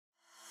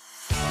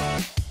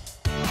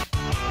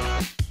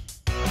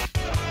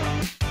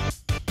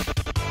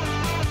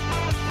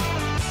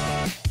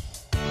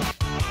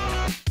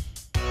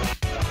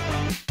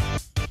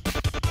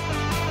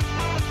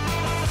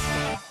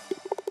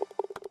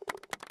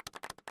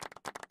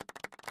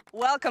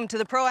Welcome to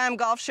the Pro-Am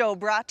Golf Show,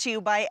 brought to you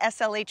by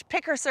SLH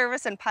Picker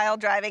Service and Pile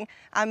Driving.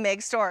 I'm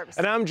Meg Storms.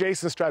 And I'm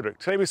Jason Strudwick.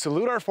 Today we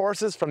salute our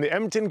forces from the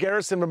Edmonton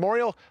Garrison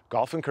Memorial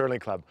Golf and Curling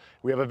Club.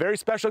 We have a very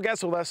special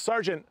guest with us,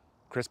 Sergeant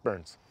Chris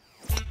Burns.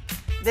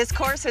 This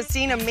course has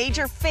seen a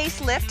major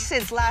facelift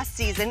since last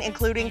season,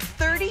 including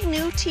 30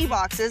 new tee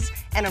boxes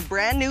and a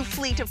brand new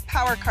fleet of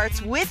power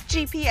carts with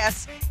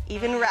GPS,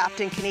 even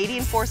wrapped in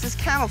Canadian Forces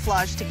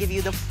camouflage to give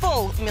you the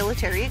full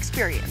military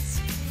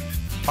experience.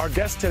 Our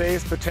guest today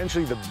is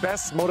potentially the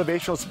best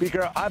motivational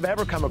speaker I've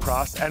ever come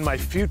across and my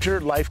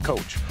future life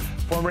coach.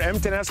 Former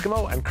Edmonton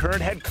Eskimo and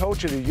current head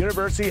coach of the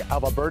University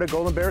of Alberta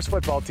Golden Bears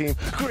football team,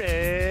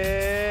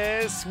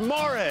 Chris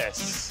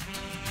Morris.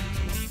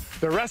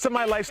 The rest of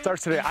my life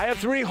starts today. I have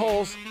 3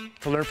 holes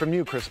to learn from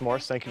you, Chris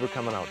Morris. Thank you for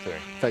coming out today.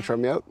 Thanks for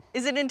having me out.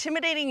 Is it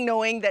intimidating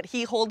knowing that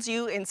he holds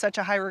you in such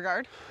a high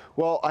regard?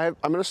 Well, I'm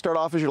going to start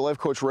off as your life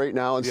coach right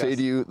now and say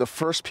to you, the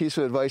first piece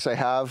of advice I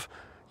have,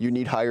 you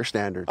need higher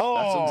standards. Oh,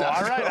 that's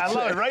exactly all right. I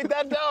love it. Write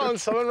that down.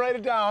 Someone write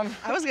it down.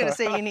 I was going to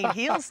say you need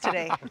heels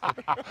today.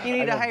 You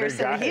need a higher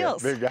set of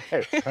heels. Big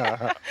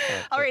guy.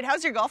 All right,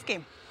 how's your golf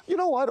game? You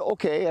know what?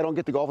 Okay, I don't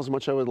get to golf as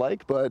much as I would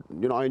like, but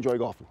you know, I enjoy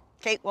golfing.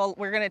 Okay, well,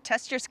 we're going to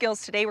test your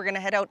skills today. We're going to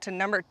head out to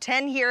number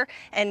 10 here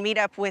and meet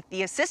up with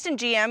the assistant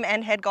GM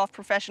and head golf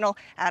professional,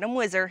 Adam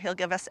Wizzer. He'll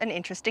give us an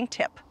interesting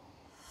tip.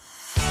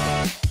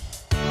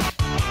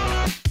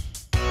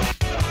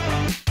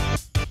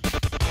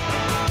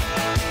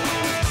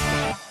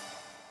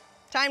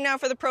 Time now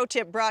for the pro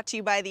tip, brought to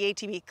you by the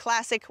ATV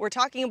Classic. We're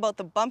talking about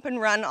the bump and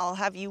run. I'll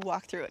have you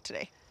walk through it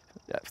today.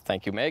 Yeah,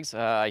 thank you, Megs.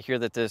 I hear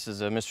that this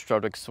is Mr.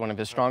 Strudwick's one of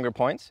his stronger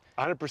points.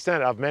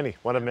 100% of many,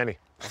 one of many.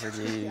 I heard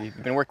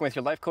you've been working with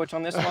your life coach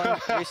on this one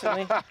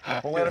recently.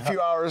 Only had a few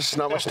hours,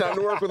 not much time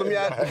to work with him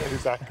yet.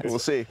 Exactly. We'll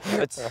see.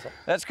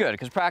 That's good,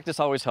 because practice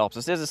always helps.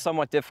 This is a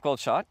somewhat difficult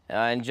shot,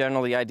 and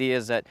generally the idea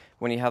is that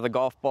when you have the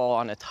golf ball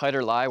on a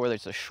tighter lie, whether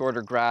it's a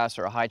shorter grass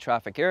or a high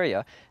traffic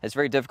area, it's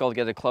very difficult to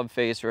get a club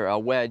face or a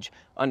wedge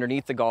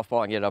underneath the golf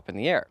ball and get it up in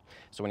the air.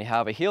 So when you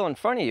have a hill in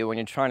front of you, when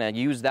you're trying to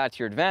use that to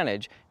your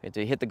advantage, you have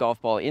to hit the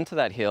golf ball into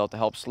that hill to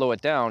help slow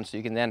it down so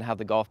you can then have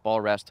the golf ball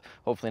rest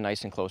hopefully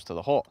nice and close to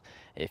the hole.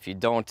 If you're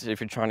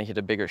trying to hit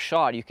a bigger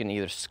shot, you can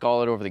either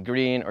skull it over the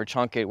green or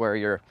chunk it where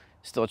you're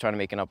still trying to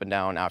make an up and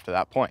down after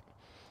that point.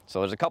 So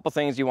there's a couple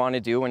things you want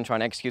to do when trying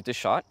to execute this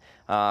shot.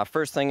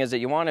 First thing is that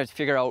you want to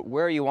figure out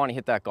where you want to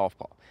hit that golf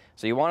ball.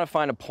 So you want to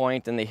find a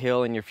point in the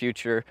hill in your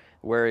future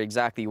where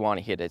exactly you want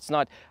to hit it. It's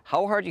not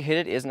how hard you hit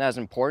it isn't as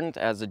important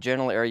as the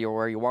general area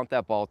where you want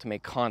that ball to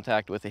make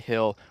contact with the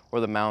hill or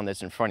the mound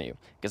that's in front of you.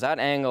 Because that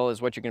angle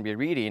is what you're going to be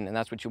reading, and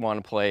that's what you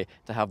want to play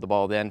to have the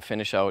ball then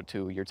finish out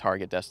to your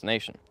target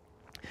destination.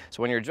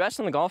 So when you're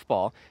addressing the golf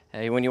ball,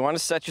 when you want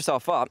to set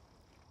yourself up,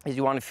 is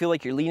you want to feel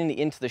like you're leaning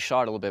into the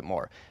shot a little bit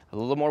more. A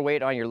little more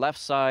weight on your left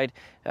side.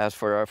 As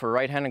for a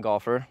right-handed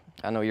golfer,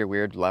 I know you're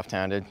weird,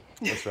 left-handed.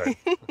 That's right.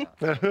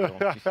 You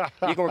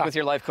can work with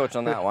your life coach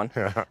on that one.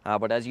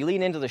 But as you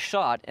lean into the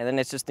shot, and then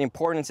it's just the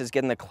importance is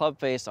getting the club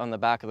face on the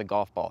back of the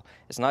golf ball.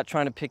 It's not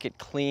trying to pick it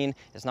clean.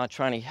 It's not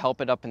trying to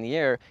help it up in the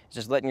air. It's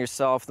just letting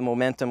yourself, the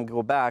momentum,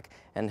 go back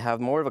and have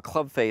more of a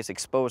club face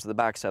exposed to the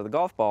backside of the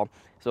golf ball.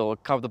 So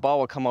the ball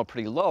will come out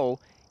pretty low,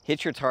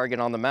 hit your target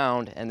on the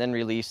mound, and then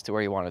release to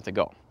where you want it to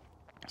go.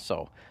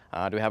 So,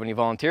 do we have any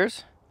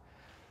volunteers?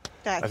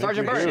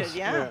 Sergeant Burns,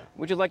 yeah.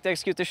 Would you like to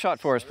execute this shot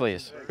for us,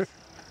 please?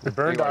 The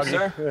burn dog,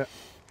 sir. Yeah.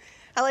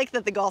 I like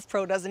that the golf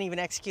pro doesn't even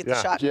execute the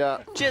shot. Yeah.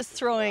 Just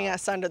throwing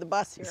us under the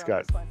bus here. He's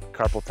got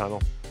carpal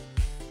tunnel.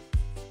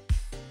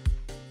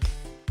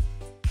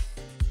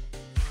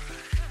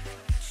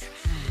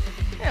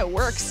 Yeah, it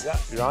works.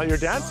 Yeah, you're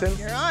dancing.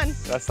 You're on.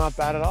 That's not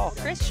bad at all.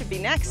 Chris should be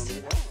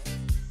next.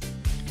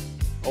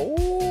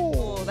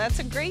 Oh, that's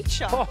a great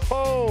shot.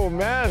 Oh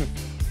man,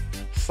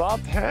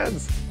 soft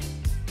hands.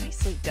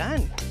 Nicely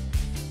done.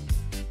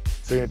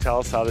 So you're gonna tell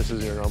us how this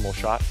is your normal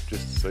shot,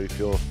 just so you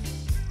feel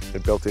a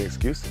built-in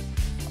excuse?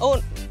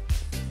 Oh,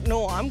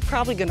 no, I'm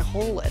probably gonna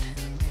hole it.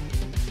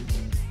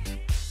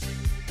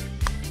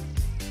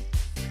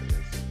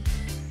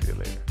 See you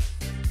later.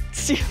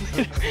 See you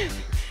later.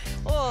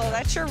 Oh,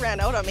 that sure ran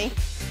out on me.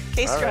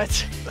 Okay,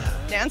 Struts.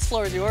 Right. Dance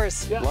floor is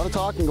yours. Yeah. A lot of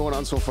talking going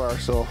on so far,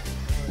 so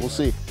we'll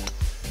see.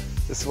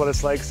 This is what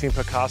it's like seeing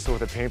Picasso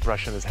with a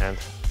paintbrush in his hand.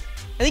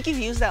 I think you've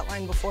used that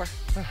line before.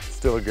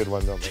 Still a good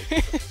one though,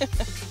 mate.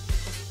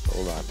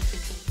 Hold on.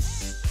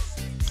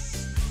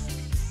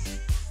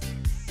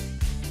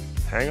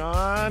 Hang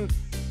on.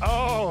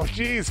 Oh,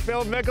 geez,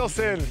 Phil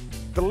Mickelson.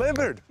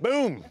 Delivered.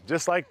 Boom.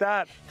 Just like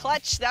that.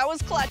 Clutch. That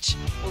was clutch.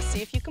 We'll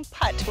see if you can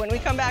putt when we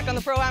come back on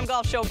the Pro-Am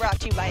Golf Show, brought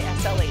to you by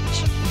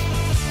SLH.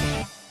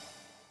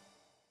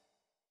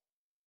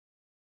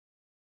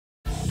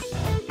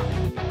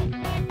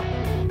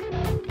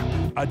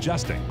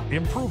 Adjusting,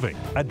 improving,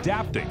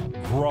 adapting,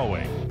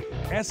 growing.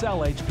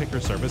 SLH Picker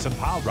Service and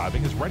Pile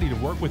Driving is ready to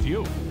work with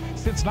you.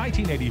 Since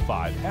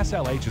 1985,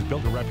 SLH has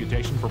built a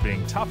reputation for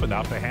being tough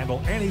enough to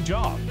handle any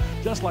job,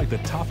 just like the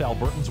tough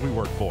Albertans we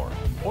work for.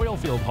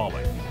 Oilfield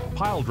hauling,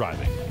 pile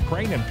driving,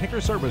 crane and picker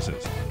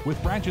services.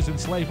 With branches in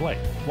Slave Lake,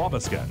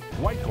 Wabasca,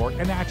 Whitecourt,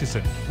 and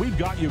Atchison, we've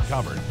got you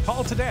covered.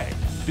 Call today.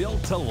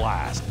 Built to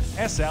last.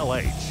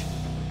 SLH.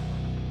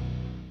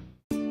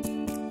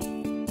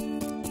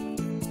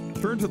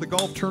 Turn to the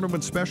golf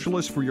tournament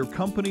specialist for your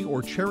company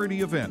or charity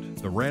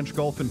event. The Ranch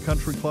Golf and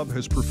Country Club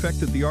has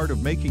perfected the art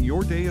of making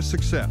your day a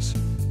success.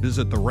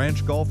 Visit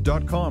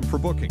theranchgolf.com for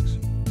bookings.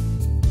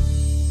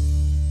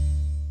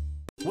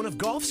 One of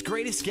golf's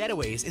greatest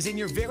getaways is in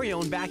your very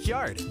own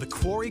backyard, the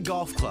Quarry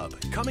Golf Club.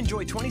 Come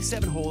enjoy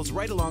 27 holes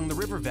right along the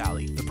river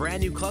valley. The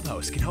brand new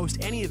clubhouse can host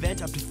any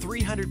event up to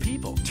 300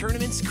 people.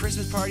 Tournaments,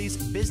 Christmas parties,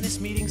 business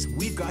meetings,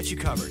 we've got you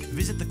covered.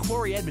 Visit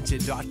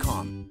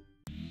thequarryedmonton.com.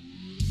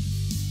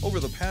 Over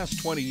the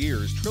past 20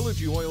 years,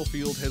 Trilogy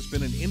Oilfield has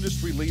been an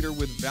industry leader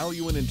with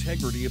value and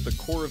integrity at the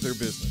core of their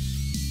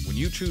business. When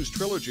you choose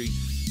Trilogy,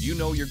 you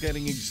know you're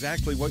getting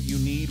exactly what you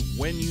need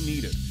when you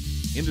need it.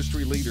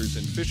 Industry leaders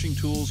in fishing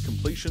tools,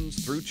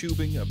 completions, through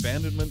tubing,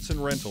 abandonments,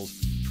 and rentals,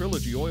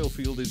 Trilogy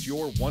Oilfield is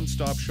your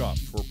one-stop shop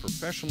for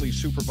professionally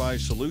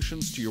supervised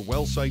solutions to your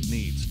well site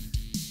needs.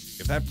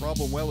 If that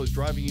problem well is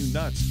driving you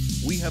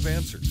nuts, we have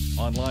answers.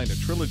 Online at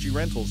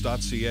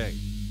trilogyrentals.ca.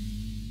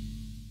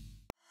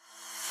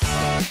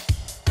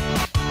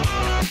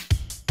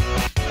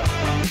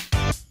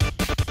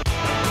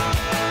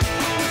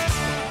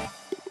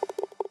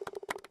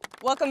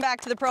 Welcome back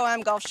to the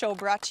Pro-Am Golf Show,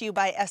 brought to you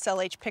by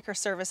SLH Picker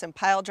Service and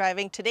Pile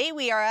Driving. Today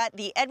we are at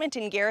the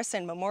Edmonton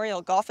Garrison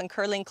Memorial Golf and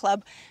Curling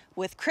Club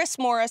with Chris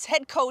Morris,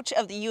 head coach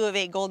of the U of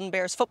A Golden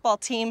Bears football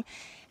team.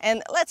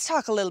 And let's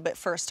talk a little bit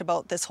first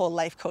about this whole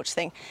life coach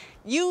thing.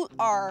 You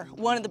are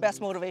one of the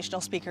best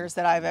motivational speakers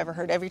that I've ever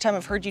heard. Every time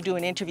I've heard you do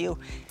an interview,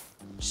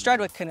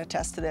 Strudwick can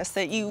attest to this,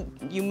 that you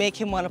make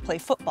him want to play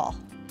football.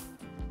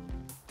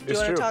 Do you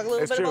want to talk a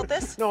little bit about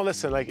this? No,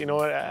 listen, like, you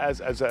know,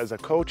 as a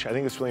coach, I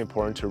think it's really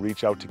important to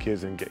reach out to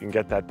kids and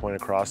get that point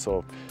across.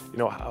 So, you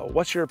know,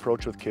 what's your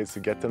approach with kids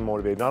to get them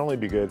motivated, not only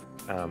be good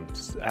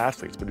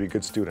athletes, but be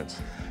good students?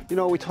 You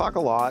know, we talk a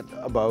lot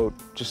about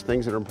just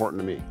things that are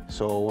important to me.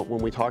 So when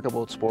we talk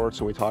about sports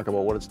and we talk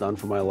about what it's done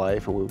for my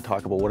life and we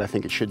talk about what I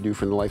think it should do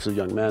for the lives of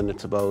young men,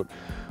 it's about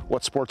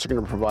what sports are going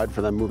to provide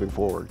for them moving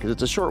forward. Because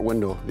it's a short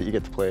window that you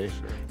get to play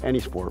any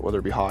sport, whether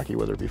it be hockey,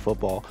 whether it be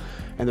football.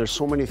 And there's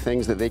so many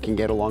things that they can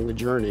get along the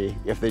journey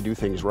if they do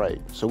things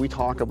right. So we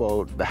talk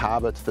about the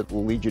habits that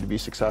will lead you to be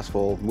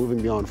successful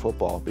moving beyond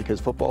football, because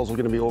football is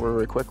going to be over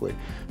very quickly.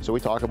 So we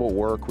talk about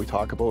work, we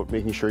talk about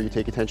making sure you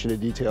take attention to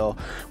detail,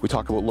 we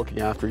talk about looking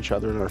after each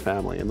other and our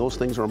family. And those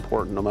things are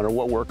important no matter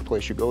what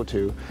workplace you go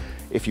to.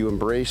 If you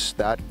embrace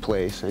that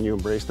place and you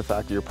embrace the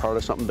fact that you're part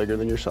of something bigger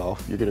than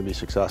yourself, you're going to be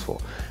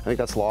successful. I think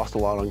that's lost a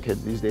lot on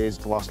kids these days.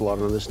 It's lost a lot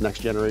on this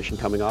next generation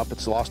coming up.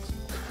 It's lost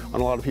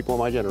on a lot of people in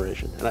my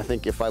generation. And I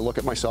think if I look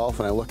at myself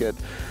and I look at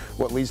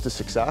what leads to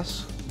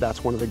success,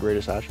 that's one of the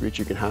greatest attributes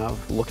you can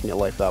have, looking at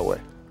life that way.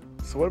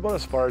 So what about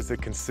as far as the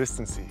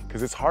consistency?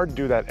 Because it's hard to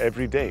do that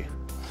every day.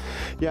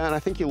 Yeah, and I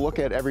think you look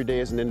at every day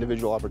as an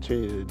individual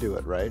opportunity to do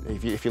it, right?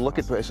 If you look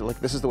at this, like,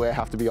 this is the way I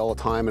have to be all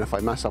the time, and if I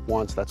mess up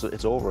once,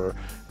 it's over,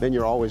 then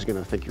you're always going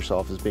to think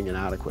yourself as being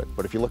inadequate.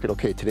 But if you look at,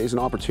 okay, today's an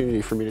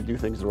opportunity for me to do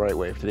things the right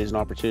way. If today's an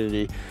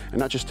opportunity, and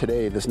not just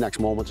today, this next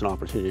moment's an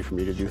opportunity for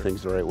me to do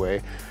things the right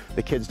way,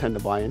 the kids tend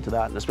to buy into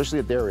that, and especially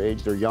at their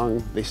age, they're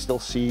young, they still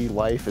see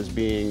life as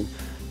being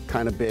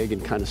kind of big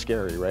and kind of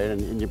scary, right?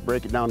 And you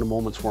break it down to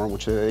moments for them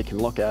which they can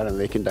look at and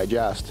they can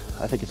digest.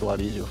 I think it's a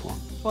lot easier for them.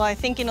 Well, I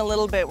think in a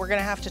little bit we're going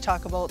to have to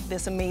talk about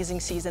this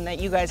amazing season that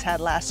you guys had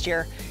last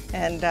year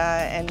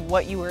and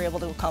what you were able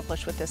to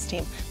accomplish with this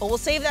team. But we'll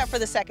save that for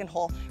the second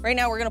hole. Right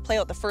now we're going to play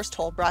out the first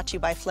hole, brought to you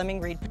by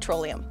Fleming Reed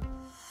Petroleum.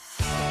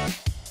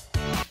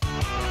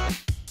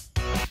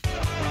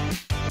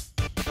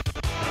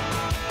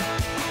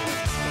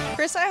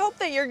 Chris, I hope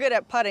that you're good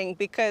at putting,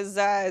 because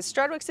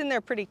Strudwick's in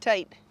there pretty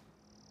tight.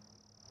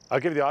 I'll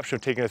give you the option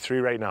of taking a 3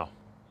 right now.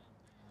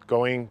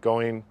 Going,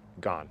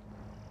 gone.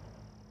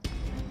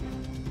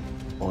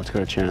 Oh, it's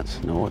got a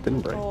chance. No, it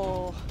didn't break.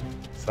 Oh.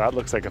 So that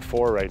looks like a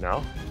 4 right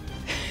now.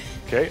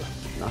 Okay.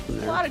 Nothing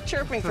there. A lot of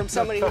chirping from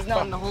somebody who's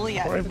not in the hole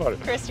yet. Don't worry about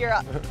it. Chris, you're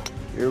up.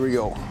 Here we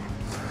go.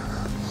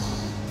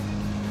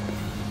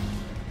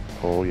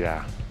 Oh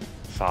yeah,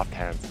 soft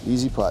hands.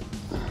 Easy putt.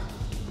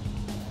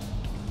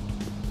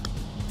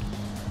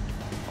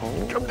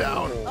 Oh, come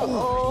down.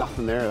 Oh,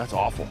 nothing there. That's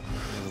awful.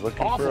 I was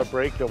looking for a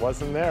break that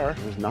wasn't there.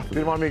 There's nothing.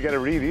 Didn't want me to get a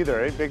read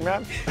either, eh, big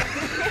man?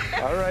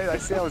 All right, I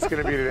see how it's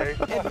going to be today.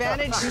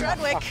 Advantage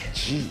Strudwick.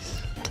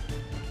 Jeez.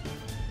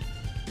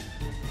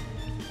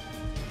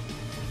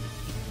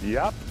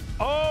 Yep.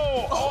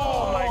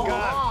 Oh my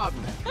God.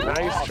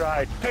 Nice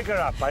try. Pick it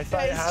up. I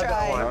thought you had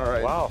that one. All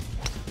right. Wow.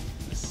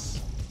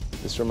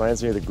 This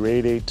reminds me of the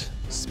grade 8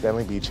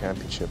 spelling bee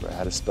championship. I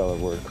had to spell a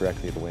word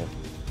correctly to win.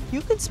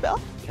 You could spell.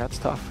 Cat's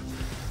tough.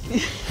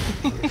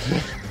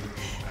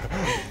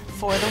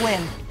 For the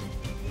win.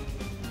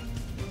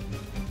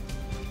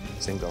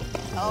 Single.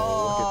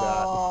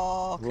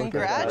 Oh, Look at that.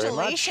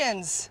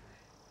 congratulations.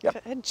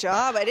 Yep. Good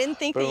job. I didn't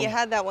think that you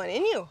had that one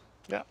in you.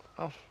 Yeah,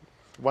 well,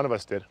 one of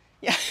us did.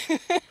 Yeah.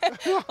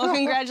 Well,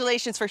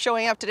 congratulations for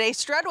showing up today.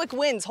 Strudwick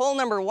wins hole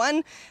number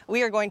 1.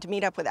 We are going to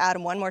meet up with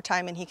Adam one more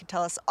time and he can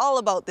tell us all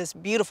about this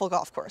beautiful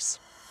golf course.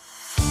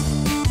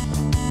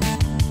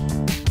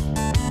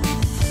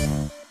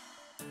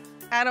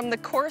 Adam, the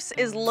course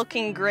is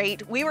looking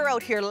great. We were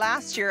out here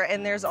last year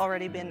and there's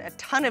already been a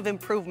ton of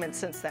improvements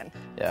since then.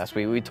 Yes,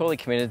 we totally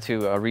committed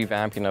to a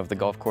revamping of the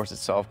golf course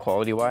itself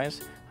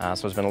quality-wise.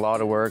 So it's been a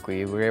lot of work.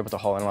 We were able to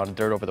haul in a lot of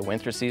dirt over the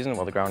winter season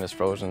while the ground is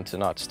frozen to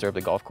not disturb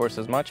the golf course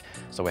as much.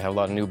 So we have a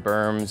lot of new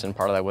berms, and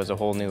part of that was a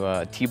whole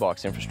new tee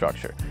box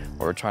infrastructure.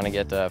 We're trying to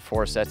get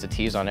 4 sets of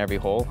tees on every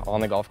hole on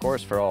the golf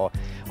course for all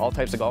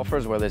types of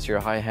golfers, whether it's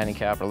your high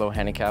handicap or low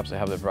handicaps. They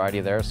have the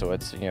variety there, so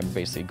it's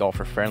basically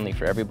golfer friendly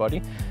for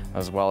everybody,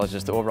 as well as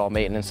just the overall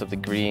maintenance of the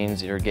greens,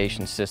 the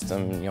irrigation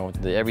system,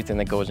 everything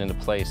that goes into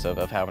place of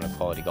having a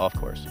quality golf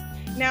course.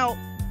 Now,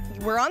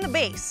 we're on the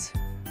base,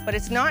 but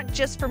it's not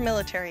just for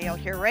military out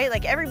here, right?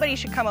 Like everybody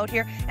should come out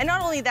here. And not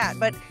only that,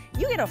 but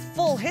you get a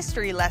full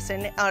history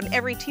lesson on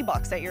every tee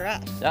box that you're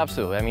at.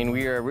 Absolutely. I mean,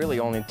 we are really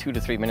only 2 to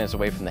 3 minutes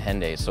away from the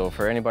hen days. So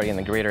for anybody in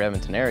the greater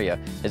Edmonton area,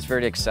 it's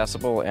very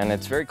accessible, and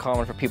it's very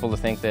common for people to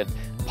think that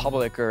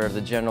public or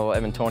the general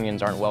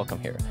Edmontonians aren't welcome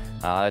here.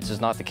 That's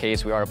just not the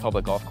case. We are a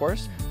public golf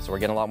course, so we're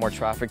getting a lot more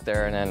traffic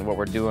there. And then what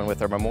we're doing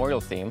with our memorial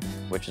theme,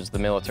 which is the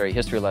military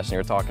history lesson you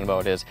were talking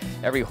about, is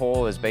every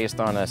hole is based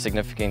on a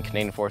significant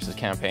Canadian Forces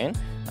campaign.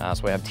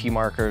 So we have tee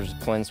markers,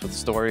 plinths with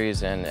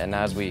stories, and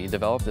as we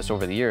develop this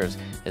over the years,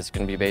 it's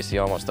going to be basically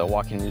almost a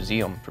walking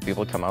museum for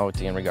people to come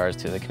out in regards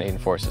to the Canadian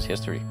Forces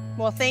history.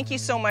 Well, thank you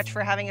so much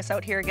for having us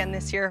out here again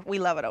this year. We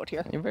love it out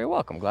here. You're very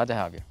welcome. Glad to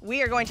have you.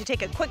 We are going to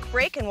take a quick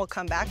break and we'll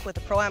come back with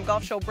the Pro-Am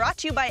Golf Show brought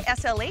to you by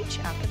SLH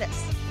after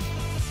this.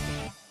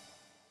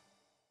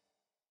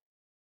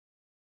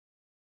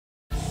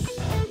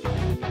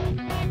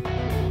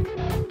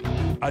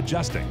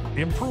 Adjusting,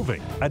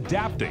 improving,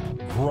 adapting,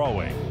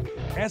 growing.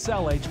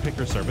 SLH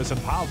Picker Service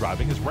and Pile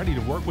Driving is ready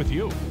to work with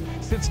you.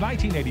 Since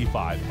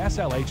 1985,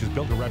 SLH has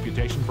built a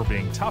reputation for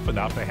being tough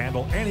enough to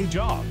handle any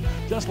job,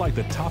 just like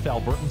the tough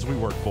Albertans we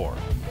work for.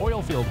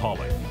 Oilfield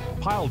hauling,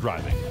 pile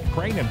driving,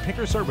 crane and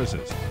picker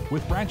services.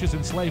 With branches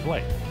in Slave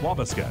Lake,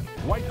 Wabasca,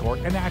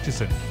 Whitecourt, and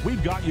Atchison,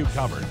 we've got you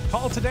covered.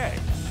 Call today.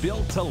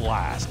 Built to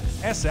last.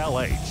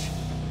 SLH.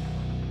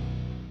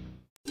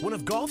 One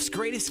of golf's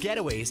greatest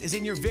getaways is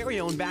in your very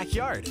own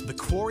backyard, the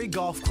Quarry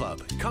Golf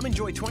Club. Come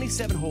enjoy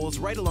 27 holes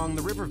right along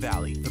the river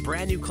valley. The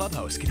brand new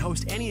clubhouse can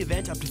host any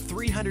event up to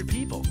 300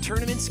 people.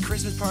 Tournaments,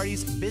 Christmas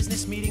parties,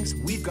 business meetings,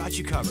 we've got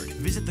you covered.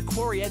 Visit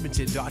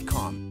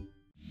thequarryedmonton.com.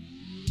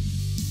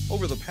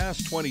 Over the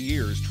past 20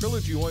 years,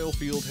 Trilogy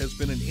Oilfield has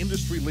been an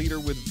industry leader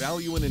with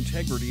value and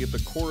integrity at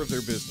the core of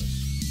their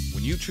business.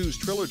 When you choose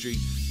Trilogy,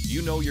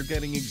 you know you're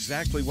getting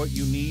exactly what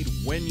you need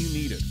when you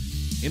need it.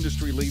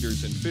 Industry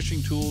leaders in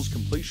fishing tools,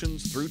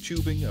 completions, through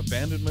tubing,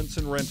 abandonments,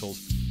 and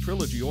rentals,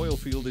 Trilogy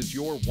Oilfield is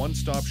your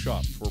one-stop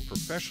shop for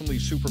professionally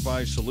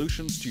supervised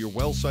solutions to your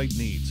well site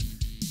needs.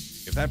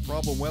 If that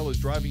problem well is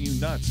driving you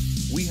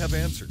nuts, we have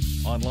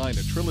answers. Online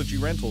at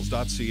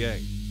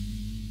trilogyrentals.ca.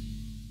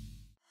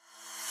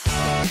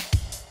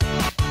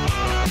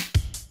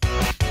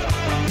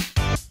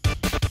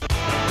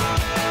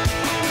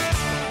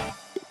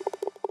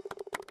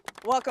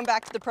 Welcome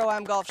back to the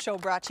Pro-Am Golf Show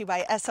brought to you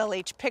by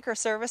SLH Picker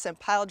Service and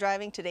Pile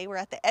Driving. Today we're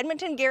at the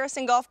Edmonton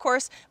Garrison Golf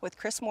Course with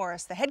Chris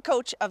Morris, the head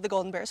coach of the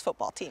Golden Bears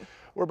football team.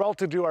 We're about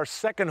to do our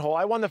second hole.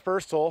 I won the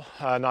first hole,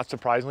 not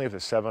surprisingly, with a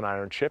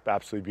 7-iron chip,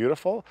 absolutely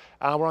beautiful.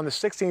 We're on the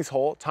 16th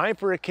hole, time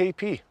for a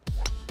KP.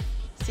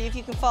 See if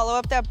you can follow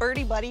up that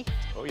birdie, buddy.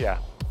 Oh yeah.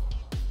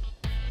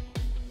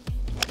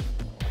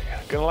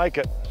 Gonna like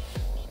it.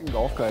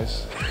 Golf,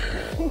 guys.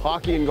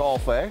 Hockey and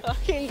golf, eh?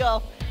 Hockey and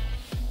golf.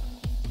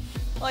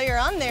 While you're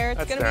on there,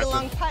 it's going to be a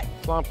long putt.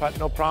 Long putt,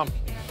 no problem.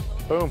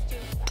 Boom,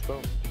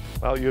 boom.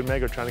 Well, you and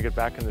Meg are trying to get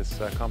back in this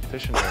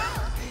competition here.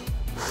 I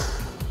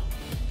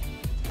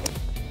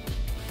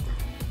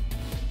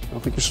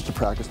don't think you're supposed to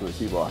practice in the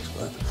tee box,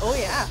 but... Oh,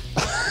 yeah.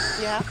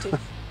 You have to.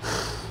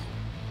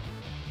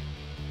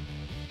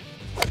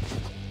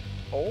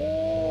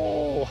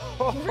 Oh!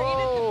 Right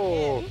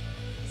at the pin.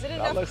 Is it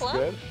enough that looks club?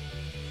 good.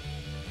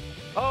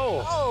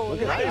 Oh,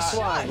 look at nice that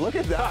one. Look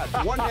at that.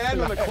 One hand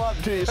on the club,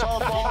 too. You saw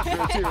the ball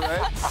through, too,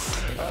 right?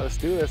 Let's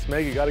do this,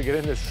 Meg. You got to get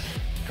in this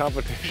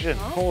competition.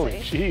 Holy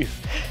jeez.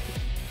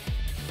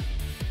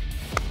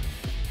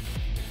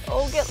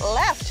 Oh, get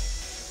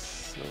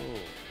left.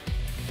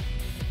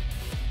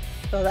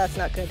 Oh, that's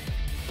not good.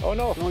 Oh,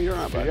 no. No, you're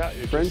not, bud. Yeah,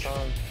 you're Fringe? just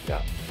on,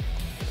 yeah.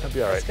 That'll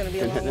be all right. It's going to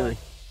be a long one.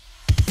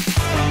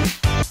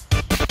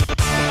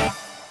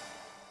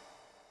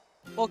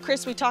 Well,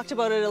 Chris, we talked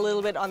about it a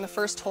little bit on the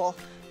first hole,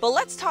 but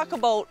let's talk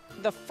about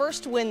the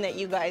first win that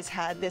you guys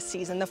had this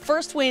season, the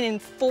first win in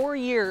 4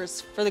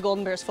 years for the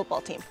Golden Bears football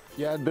team.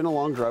 Yeah, it'd been a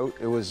long drought.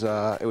 It was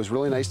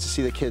really nice to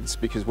see the kids,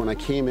 because when I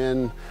came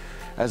in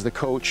as the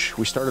coach,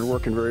 we started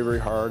working very, very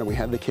hard, and we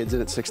had the kids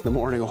in at 6 in the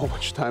morning a whole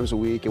bunch of times a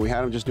week, and we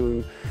had them just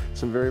doing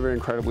some very, very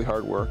incredibly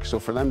hard work. So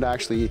for them to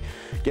actually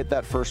get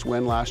that first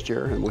win last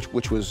year, and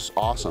which was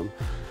awesome.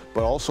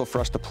 but also for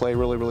us to play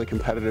really, really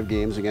competitive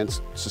games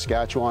against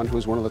Saskatchewan,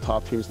 who's one of the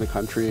top teams in the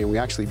country, and we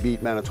actually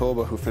beat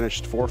Manitoba, who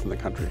finished 4th in the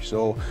country.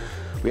 So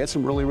we had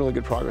some really, really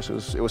good progress.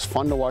 It was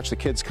fun to watch the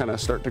kids kind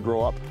of start to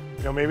grow up.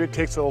 You know, maybe it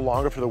takes a little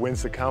longer for the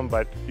wins to come,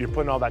 but you're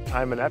putting all that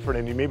time and effort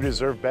in, you maybe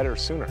deserve better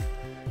sooner.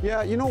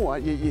 Yeah, you know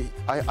what?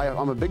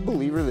 I'm a big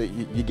believer that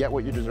you get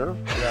what you deserve.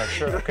 Yeah,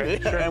 sure, okay,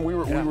 sure. And we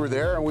were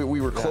there, and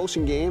we were close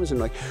in games, and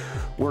like,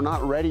 we're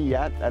not ready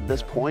yet at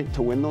this point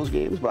to win those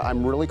games, but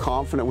I'm really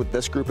confident with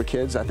this group of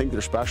kids. I think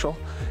they're special,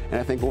 and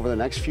I think over the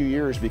next few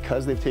years,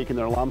 because they've taken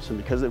their lumps and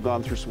because they've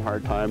gone through some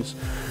hard times,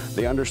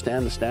 they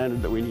understand the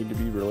standard that we need to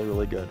be really,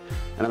 really good.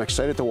 And I'm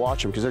excited to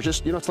watch them, because they're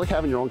just, you know, it's like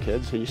having your own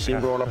kids, and you see them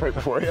growing up right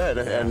before you,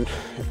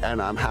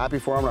 and I'm happy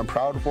for them, and I'm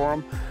proud for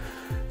them.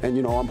 And,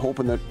 you know, I'm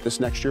hoping that this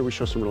next year we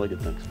show some really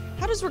good things.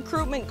 How does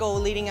recruitment go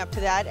leading up to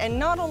that? And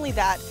not only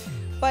that,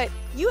 but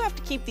you have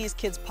to keep these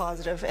kids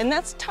positive, and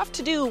that's tough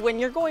to do when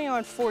you're going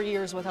on 4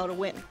 years without a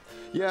win.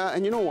 Yeah,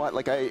 and you know what?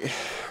 Like,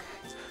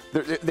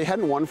 they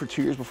hadn't won for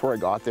 2 years before I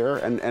got there,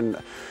 and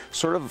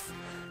sort of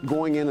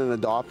going in and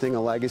adopting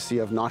a legacy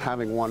of not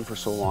having won for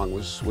so long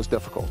was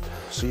difficult.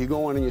 So you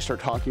go in and you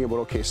start talking about,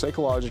 okay,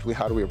 psychologically,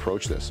 how do we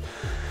approach this?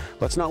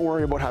 Let's not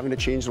worry about having to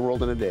change the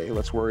world in a day.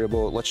 Let's worry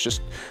about, let's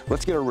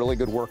get a really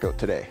good workout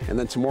today. And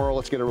then tomorrow,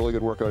 let's get a really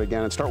good workout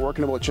again, and start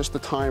working about just the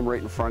time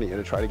right in front of you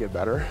to try to get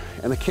better.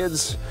 And the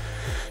kids,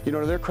 you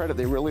know, to their credit,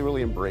 they really,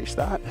 really embraced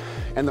that.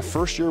 And the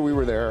first year we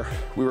were there,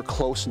 we were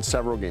close in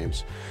several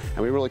games.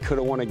 And we really could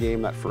have won a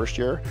game that first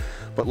year.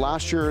 But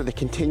last year, they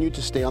continued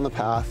to stay on the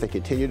path. They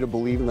continued to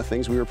believe in the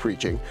things we were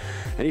preaching.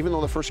 And even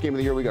though the first game of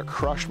the year we got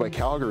crushed by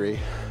Calgary,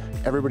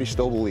 everybody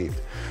still believed.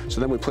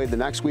 So then we played the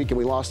next week and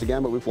we lost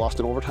again, but we've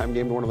lost an overtime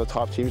game to one of the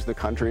top teams in the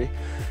country.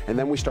 And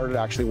then we started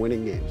actually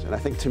winning games. And I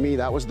think to me,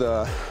 that was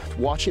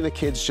watching the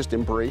kids just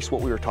embrace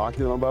what we were talking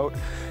to them about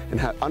and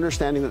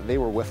understanding that they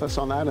were with us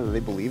on that and that they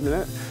believed in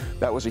it.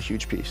 That was a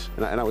huge piece.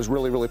 And I was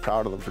really, really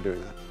proud of them for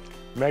doing that.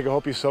 Meg, I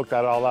hope you soak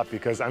that all up,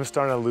 because I'm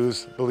starting to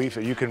lose belief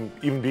that you can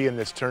even be in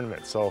this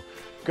tournament. So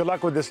good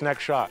luck with this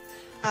next shot.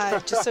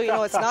 Just so you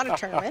know, it's not a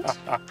tournament.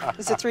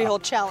 It's a 3-hole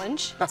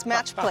challenge. It's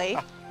match play,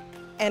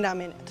 and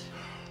I'm in it.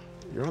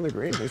 You're on the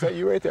green. Is that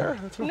you right there?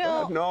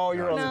 No. No,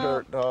 you're on the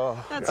dirt.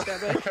 Oh. That's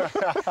good.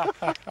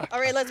 All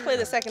right, let's play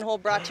the second hole,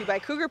 brought to you by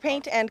Cougar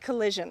Paint and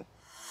Collision.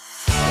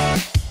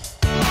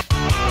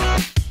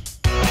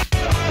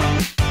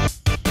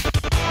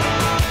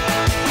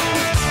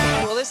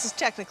 Well, this is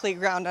technically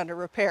ground under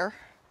repair,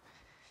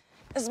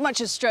 as much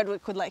as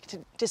Strudwick would like to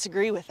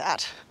disagree with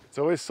that. It's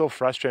always so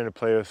frustrating to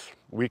play with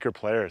weaker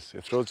players.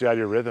 It throws you out of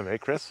your rhythm, eh,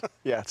 Chris?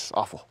 Yeah, it's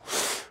awful.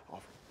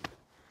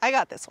 I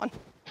got this one.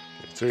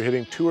 So you're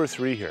hitting 2 or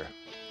 3 here?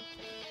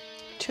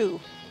 2.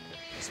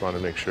 Just want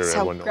to make sure That's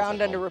everyone how knows.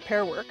 ground under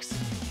repair works.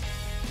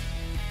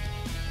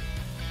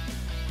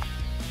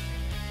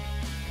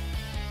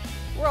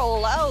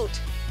 Roll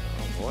out.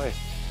 Oh boy.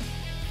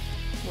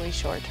 Way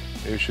short.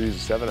 Maybe you should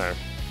use a 7-iron.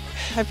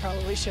 I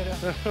probably should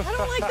have. I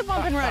don't like the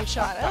bump and run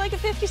shot. I like a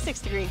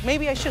 56 degree.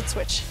 Maybe I should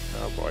switch.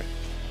 Oh boy.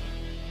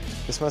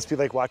 This must be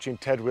like watching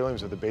Ted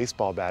Williams with a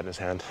baseball bat in his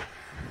hand.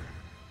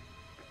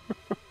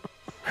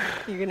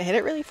 You're gonna hit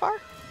it really far?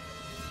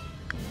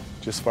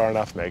 Just far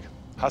enough, Meg.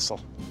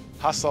 Hustle.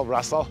 Hustle,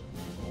 Russell.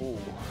 Oh.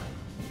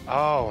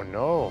 Oh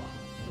no.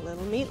 A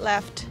little meat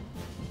left.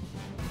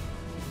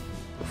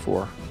 For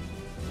 4.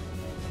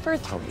 For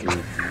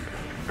 3.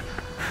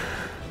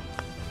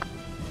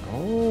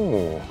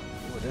 Oh.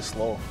 Oh, it is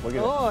slow. Look at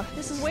it. Oh,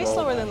 this is way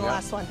slower than the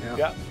last one.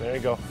 Yeah, there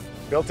you go.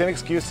 Built-in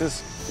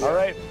excuses. Yeah. All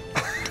right.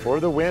 For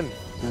the win.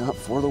 Yeah,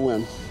 for the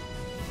win.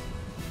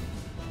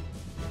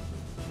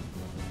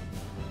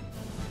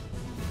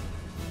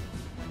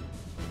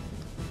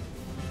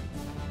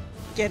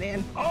 Get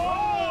in.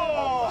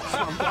 Oh! That's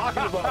what I'm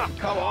talking about.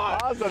 Come on.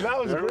 Awesome. That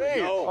was There we great.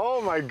 go.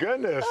 Oh my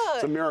goodness.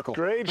 It's a miracle.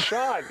 Great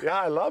shot. Yeah,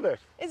 I love it.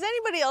 Is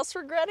anybody else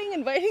regretting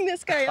inviting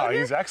this guy out Oh,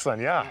 here? he's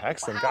excellent. Yeah,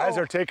 excellent. Wow. Guys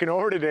are taking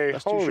over today.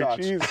 That's 2 Holy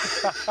shots.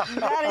 jeez.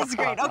 That is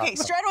great. Okay,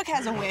 Strudwick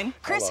has a win.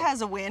 Chris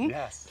has a win.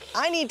 Yes.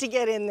 I need to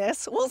get in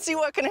this. We'll see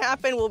what can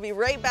happen. We'll be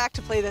right back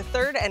to play the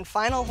 3rd and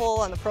final hole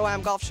on the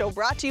Pro-Am Golf Show,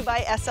 brought to you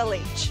by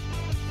SLH.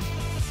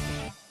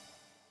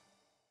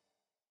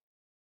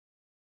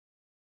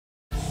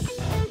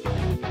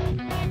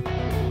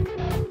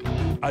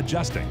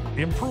 Adjusting,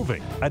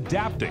 improving,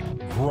 adapting,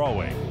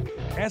 growing.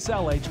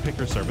 SLH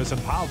Picker Service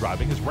and Pile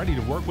Driving is ready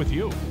to work with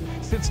you.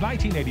 Since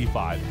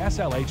 1985,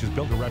 SLH has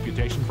built a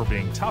reputation for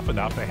being tough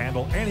enough to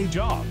handle any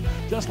job,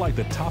 just like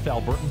the tough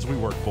Albertans we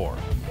work for.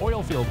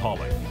 Oilfield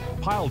hauling,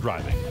 pile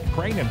driving,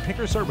 crane and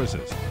picker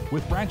services.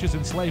 With branches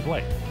in Slave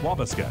Lake,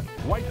 Wabasca,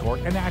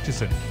 Whitecourt, and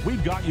Atchison,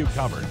 we've got you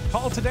covered.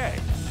 Call today.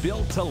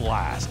 Built to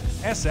last.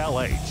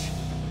 SLH.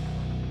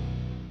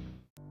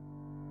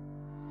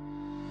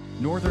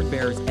 Northern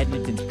Bear is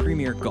Edmonton's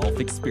premier golf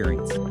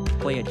experience.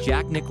 Play a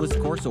Jack Nicklaus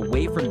course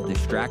away from the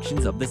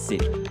distractions of the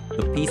city.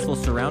 The peaceful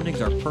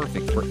surroundings are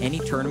perfect for any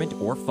tournament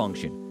or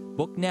function.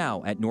 Book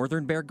now at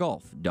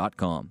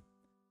northernbeargolf.com.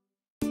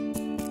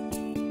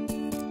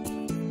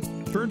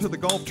 Turn to the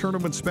golf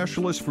tournament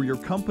specialist for your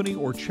company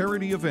or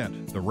charity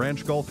event. The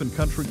Ranch Golf and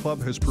Country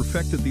Club has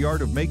perfected the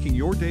art of making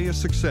your day a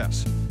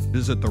success.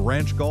 Visit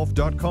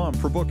theranchgolf.com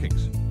for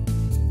bookings.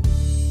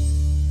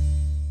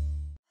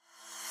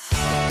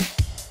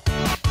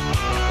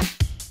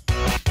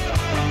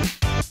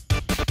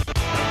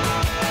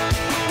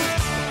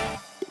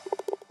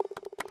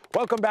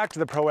 Welcome back to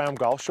the Pro-Am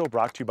Golf Show,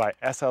 brought to you by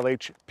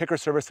SLH Picker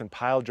Service and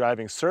Pile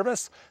Driving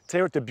Service.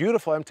 Today we're at the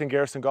beautiful Edmonton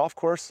Garrison Golf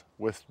Course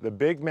with the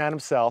big man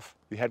himself,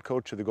 the head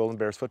coach of the Golden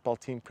Bears football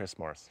team, Chris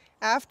Morris.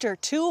 After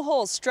 2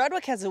 holes,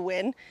 Strudwick has a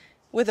win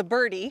with a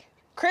birdie.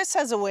 Chris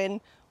has a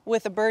win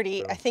with a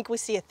birdie. I think we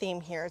see a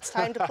theme here. It's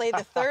time to play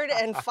the 3rd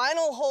and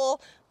final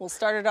hole. We'll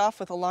start it off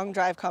with a long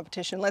drive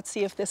competition. Let's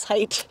see if this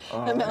height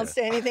amounts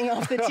to anything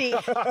off the tee.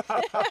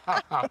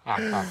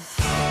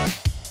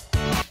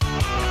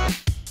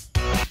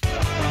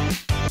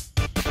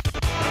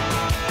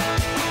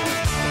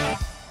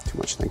 Too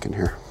much thinking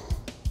here.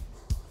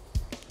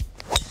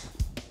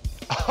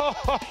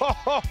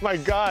 Oh my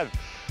God.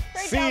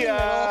 Right See down the ya.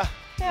 middle.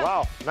 Yeah.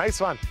 Wow, nice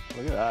one.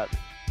 Look at that.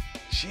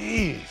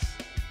 Jeez.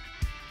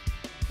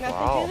 Nothing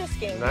Wow. to this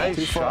game. Nice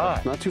Too far.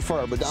 shot. Not too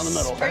far, but down the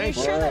middle. Are you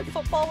sure that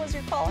football was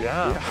your call?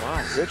 Yeah.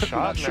 Wow, good shot,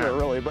 Not sure, man.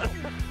 really, but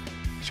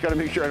just got to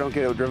make sure I don't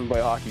get driven by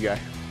a hockey guy.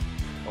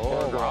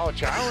 Oh, wow,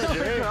 challenge,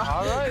 eh?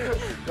 All right,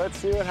 let's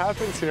see what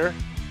happens here.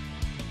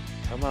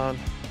 Come on.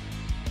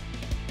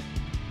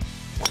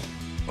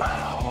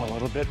 Oh, a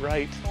little bit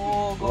right.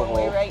 Oh, going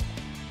way right.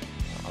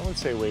 I would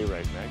say way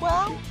right, Meg.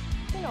 Well,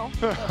 you know,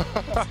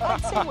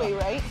 I'd say way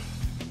right.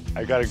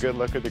 I got a good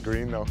look at the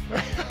green, though.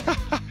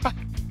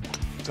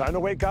 Time to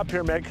wake up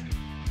here, Meg.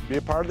 Be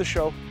a part of the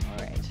show. All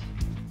right.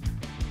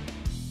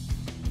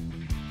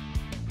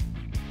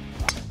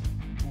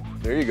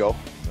 There you go.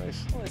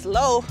 Nice. It was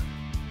low.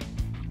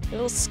 A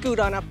little scoot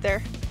on up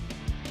there.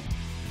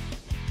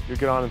 You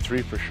get on in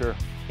 3 for sure.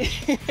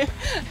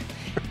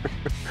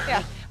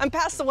 Yeah, I'm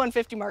past the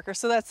 150 marker,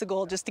 so that's the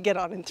goal, just to get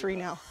on in 3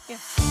 now. Yeah.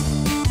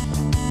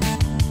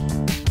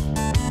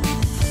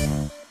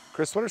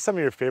 Chris, what are some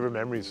of your favorite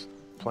memories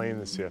playing in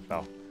the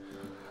CFL?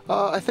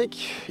 I think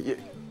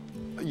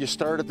you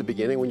start at the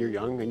beginning when you're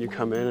young and you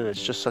come in, and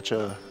it's just such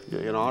an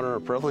honor,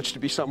 a privilege to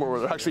be somewhere where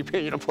they're actually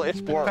paying you to play a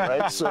sport,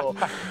 right? So,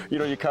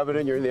 you come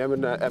in, you're in the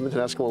Edmonton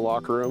Eskimo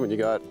locker room, and you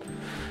got,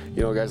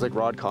 guys like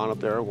Rod Conn up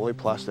there, Willie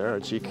Plus there,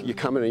 and so you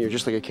come in and you're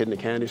just like a kid in a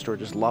candy store,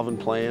 just loving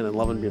playing and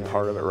loving being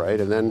part of it, right?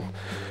 And then,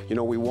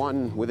 we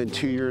won within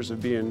 2 years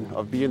of being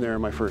there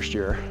in my first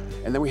year,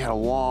 and then we had a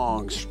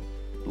long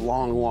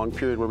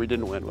period where we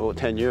didn't win, about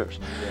 10 years.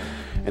 Yeah.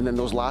 And then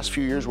those last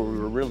few years where we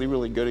were really,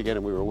 really good again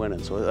and we were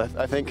winning. So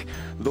I think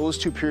those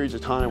 2 periods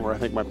of time were, I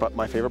think,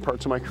 my favorite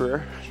parts of my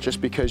career, just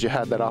because you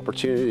had that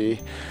opportunity.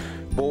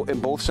 In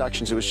both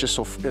sections, it was just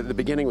at the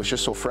beginning it was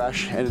just so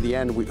fresh, and at the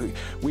end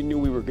we knew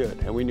we were good,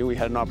 and we knew we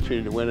had an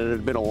opportunity to win, and it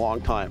had been a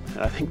long time.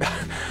 And I think that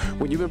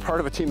when you've been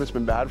part of a team that's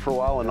been bad for a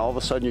while, and all of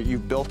a sudden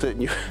you've built it,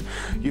 and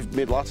you've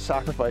made lots of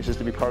sacrifices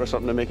to be part of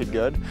something to make it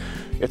good,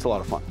 it's a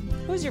lot of fun.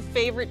 Who's your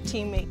favorite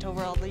teammate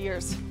over all the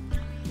years?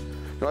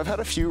 I've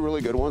had a few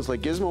really good ones. Like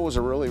Gizmo was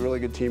a really,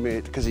 really good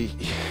teammate because he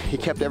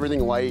kept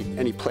everything light,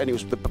 and he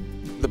was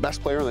the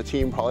best player on the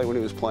team probably when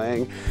he was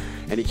playing,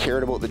 and he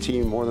cared about the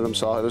team more than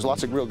himself. There's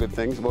lots of real good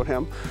things about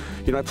him.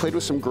 I played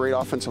with some great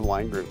offensive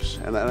line groups,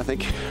 and then I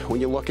think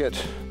when you look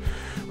at,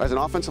 as an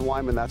offensive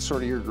lineman, that's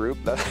sort of your group.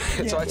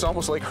 It's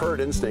almost like herd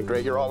instinct,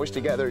 right? You're always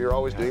together, you're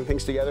always doing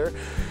things together.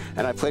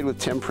 And I played with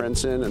Tim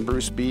Princeton and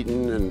Bruce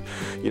Beaton and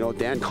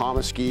Dan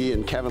Comiskey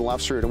and Kevin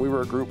Lefsert, and we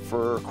were a group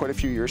for quite a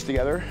few years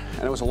together,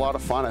 and it was a lot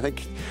of fun. I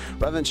think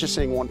rather than just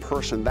saying one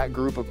person, that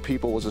group of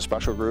people was a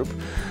special group.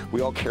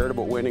 We all cared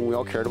about winning, we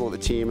all cared about the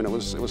team, and it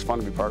was fun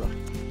to be part of.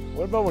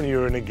 What about when you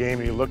were in a game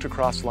and you looked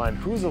across the line?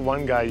 Who's the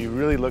one guy you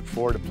really look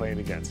forward to playing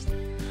against?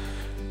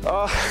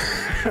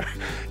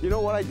 You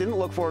know what? I didn't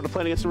look forward to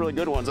playing against the really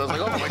good ones. I was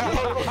like, oh my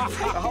God,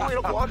 how am I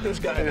going to block this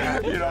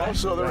guy?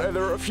 So there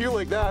were a few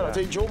like that. I'd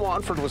say Joe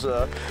Montford was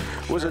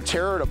a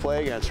terror to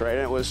play against, right?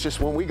 And it was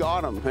just when we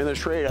got him in the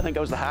trade, I think I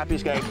was the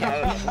happiest guy in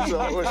Canada.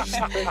 So it was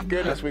just, thank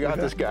goodness we got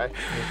this guy.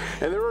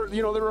 And there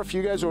were a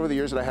few guys over the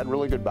years that I had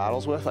really good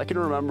battles with. I can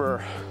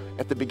remember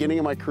at the beginning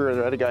of my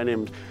career, I had a guy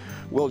named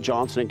Will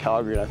Johnson in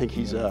Calgary, and I think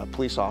he's a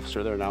police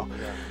officer there now.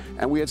 Yeah.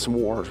 And we had some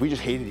wars. We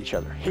just hated each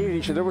other.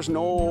 There was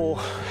no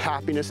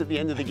happiness at the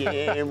end of the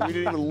game. We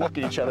didn't even look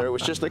at each other. It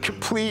was just a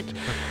complete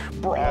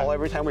brawl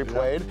every time we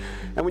played.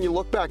 And when you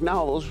look back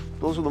now,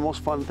 those are the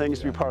most fun things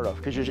to be part of,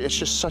 because it's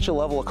just such a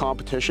level of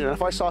competition. And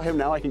if I saw him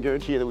now, I can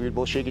guarantee you that we would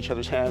both shake each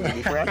other's hands and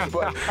be friends.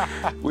 But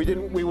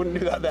we wouldn't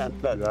do that then.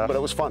 But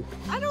it was fun.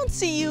 I don't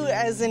see you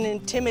as an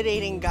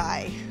intimidating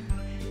guy.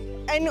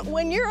 And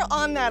when you're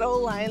on that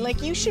O-line,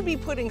 you should be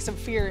putting some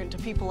fear into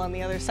people on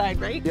the other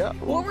side, right? Yeah.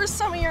 What were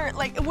some of your,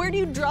 where do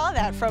you draw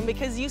that from?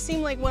 Because you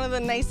seem like one of the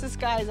nicest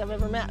guys I've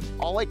ever met.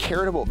 All I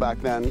cared about back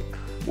then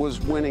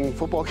was winning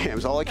football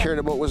games. All I cared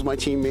about was my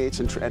teammates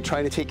and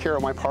trying to take care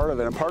of my part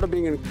of it. And part of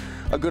being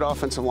a good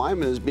offensive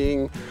lineman is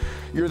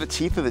you're the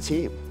teeth of the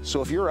team.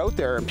 So if you're out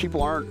there and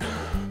people aren't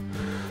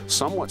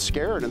somewhat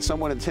scared and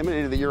somewhat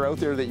intimidated that you're out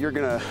there, that you're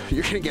gonna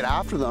get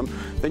after them,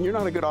 then you're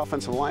not a good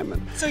offensive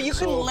lineman. So you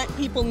couldn't let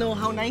people know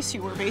how nice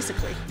you were,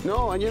 basically.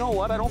 No, and you know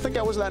what? I don't think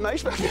I was that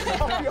nice back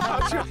then. I'll be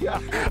honest with you.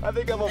 I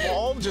think I've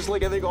evolved, just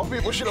like I think all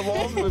people should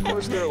evolve in the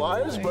course of their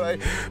lives. But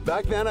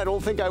back then, I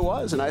don't think I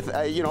was, and I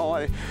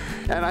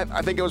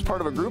think it was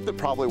part of a group that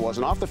probably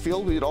wasn't. Off the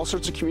field, we did all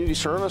sorts of community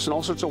service and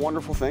all sorts of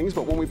wonderful things.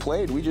 But when we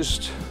played,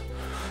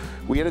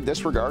 we had a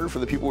disregard for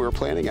the people we were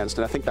playing against,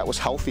 and I think that was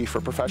healthy for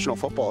professional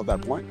football at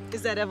that point.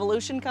 Is that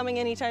evolution coming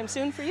anytime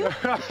soon for you?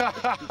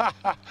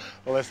 Well,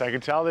 listen, I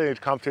can tell the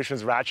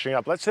competition's ratcheting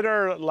up. Let's hit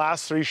our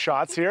last 3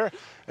 shots here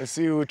and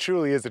see who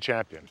truly is the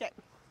champion. Okay.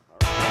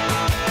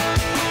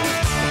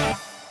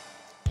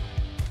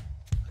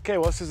 Okay,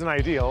 well, this isn't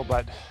ideal,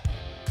 but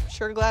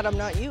Sure glad I'm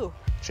not you.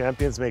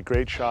 champions make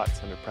great shots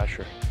under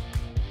pressure.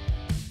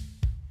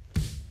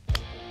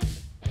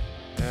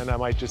 And I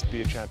might just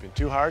be a champion.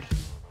 Too hard?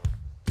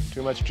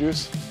 Too much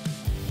juice?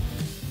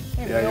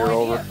 Yeah, you're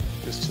over.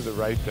 Just to the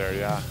right there,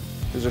 yeah.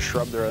 There's a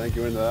shrub there. I think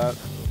you're into that. A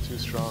little too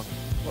strong.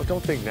 Well,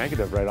 don't think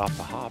negative right off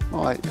the hop.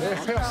 Oh,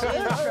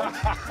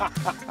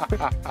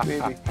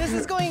 maybe. This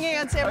is going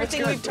against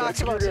everything we've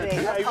talked about today.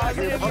 How Yeah,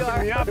 positive you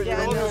are. me up, you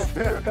Yeah, I know. know.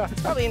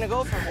 It's probably gonna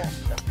go for a while.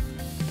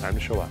 Time to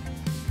show up.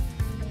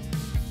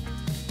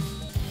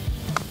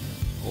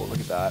 Oh, look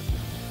at that.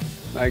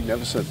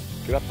 Magnificent.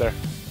 Get up there.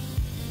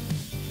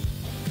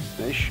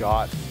 Nice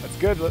shot. That's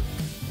good.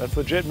 That's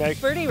legit,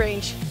 Meg. Birdie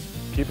range.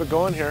 Keep it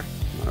going here.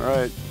 All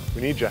right.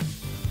 We need you.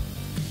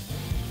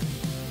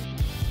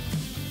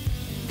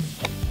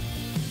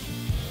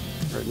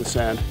 Right in the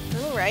sand.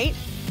 All right.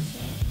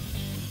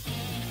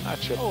 Ah,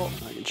 chip. Oh.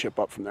 I can chip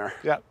up from there.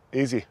 Yeah,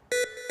 easy.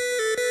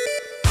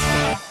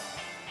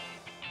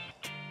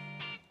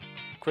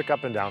 Quick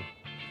up and down.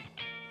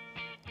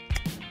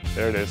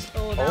 There it is.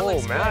 Oh, that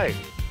looks man.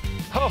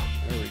 Oh,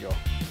 There we go.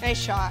 Nice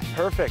shot.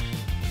 perfect.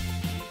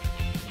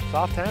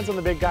 Soft hands on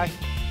the big guy.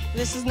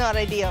 This is not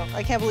ideal.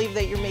 I can't believe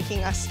that you're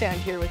making us stand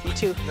here with you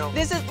too. No.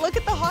 This is, look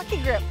at the hockey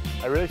grip.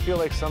 I really feel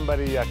like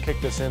somebody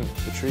kicked us in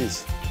the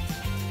trees.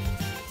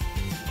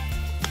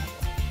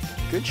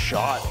 Good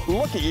shot.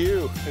 Look at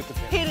you. Hit the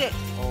pin. Hit it.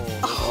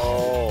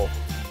 Oh.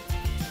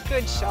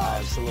 Good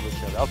shot. It's a little bit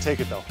good. I'll take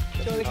it though.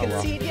 Do you want to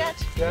concede yet?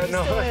 Yeah, You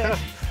no. still in it.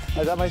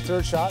 Is that my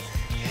 3rd shot?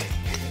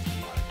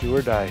 Do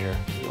or die here.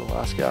 The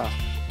last gasp.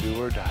 Do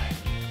or die.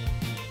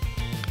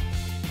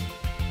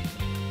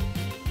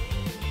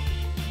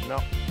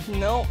 No,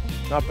 No.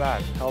 not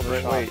bad. Hell of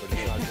a shot, Wait. but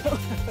it's not good.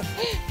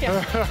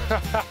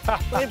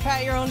 Yeah. Way to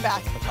pat your own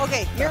back.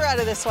 Okay, you're out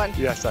of this one.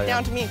 Yes, I am.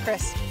 Down to me and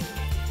Chris.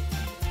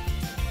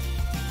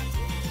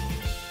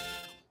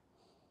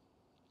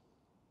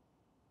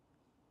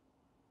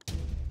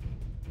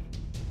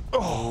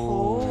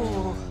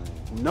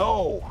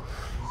 No.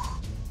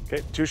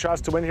 Okay, 2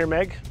 shots to win here,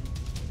 Meg.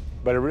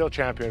 But a real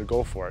champion would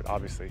go for it,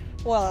 obviously.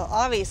 Well,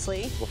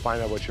 obviously. We'll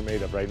find out what you're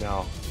made of right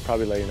now.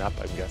 Probably laying up,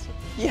 I'm guessing.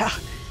 Yeah.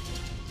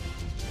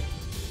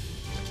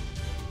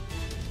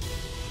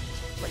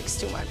 Breaks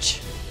too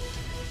much.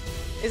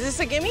 Is this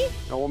a gimme?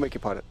 No, we'll make you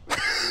putt it.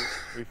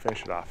 We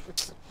finish it off.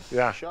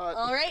 Yeah. Shot.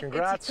 All right,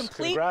 Congrats, it's a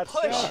complete congrats.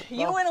 push. Yeah,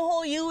 You well. win a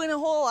hole, you win a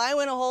hole, I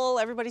win a hole.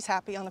 Everybody's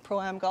happy on the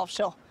Pro-Am Golf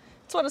Show.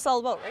 That's what it's all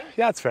about, right?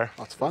 Yeah, it's fair.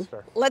 That's fun.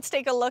 Fair. Let's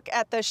take a look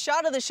at the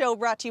shot of the show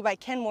brought to you by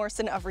Ken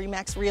Morrison of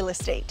Remax Real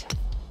Estate.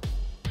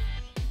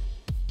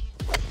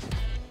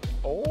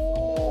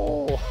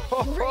 Oh. Right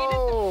at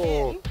the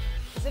pin.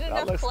 Is it That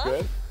enough looks club?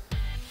 good.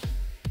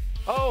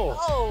 Oh.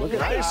 Oh, Look at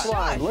nice that.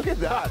 shot. Look at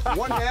that.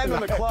 One hand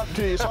on the club,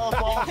 too. You saw the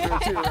ball there,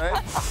 too,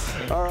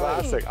 right? All right.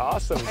 Classic.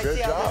 Awesome. Let's Good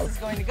see how job. this is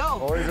going to go.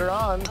 Boys are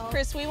on.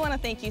 Chris, we want to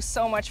thank you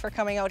so much for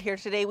coming out here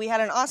today. We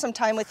had an awesome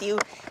time with you.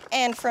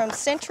 And from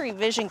Century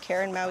Vision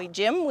Care in Maui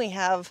Gym, we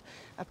have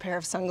a pair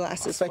of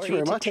sunglasses Thank for you you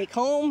very to much. take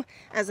home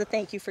as a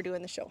thank you for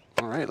doing the show.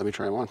 All right, let me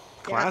try one.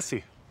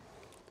 Classy.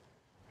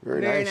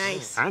 Very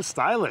nice. And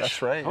stylish.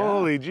 That's right, yeah.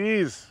 Holy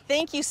jeez.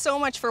 Thank you so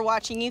much for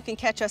watching. You can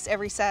catch us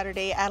every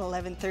Saturday at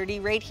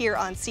 11:30 right here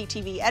on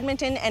CTV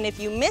Edmonton. And if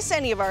you miss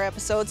any of our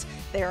episodes,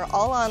 they are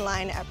all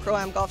online at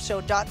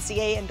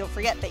proamgolfshow.ca. And don't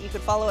forget that you can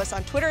follow us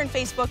on Twitter and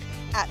Facebook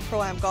at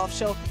Pro-Am Golf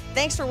Show.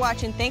 Thanks for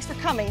watching. Thanks for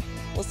coming.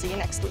 We'll see you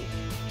next week.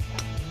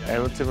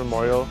 Edmonton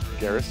Memorial,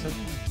 Garrison.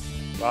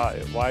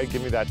 Why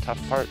give me that tough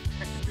part?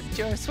 Do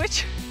you want to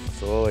switch?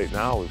 It's a little late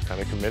now. We've kind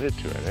of committed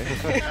to it,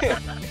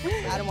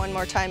 eh? Adam one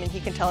more time and he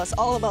can tell us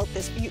all about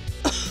this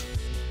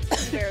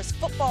Bears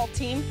football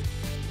team.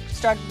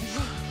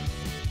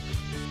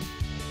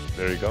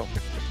 There you go.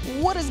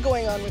 What is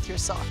going on with your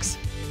socks?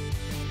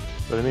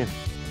 What do you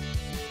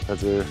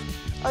mean?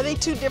 Are they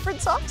 2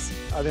 different socks?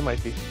 They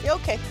might be. Yeah,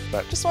 okay.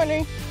 But- Just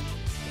wondering.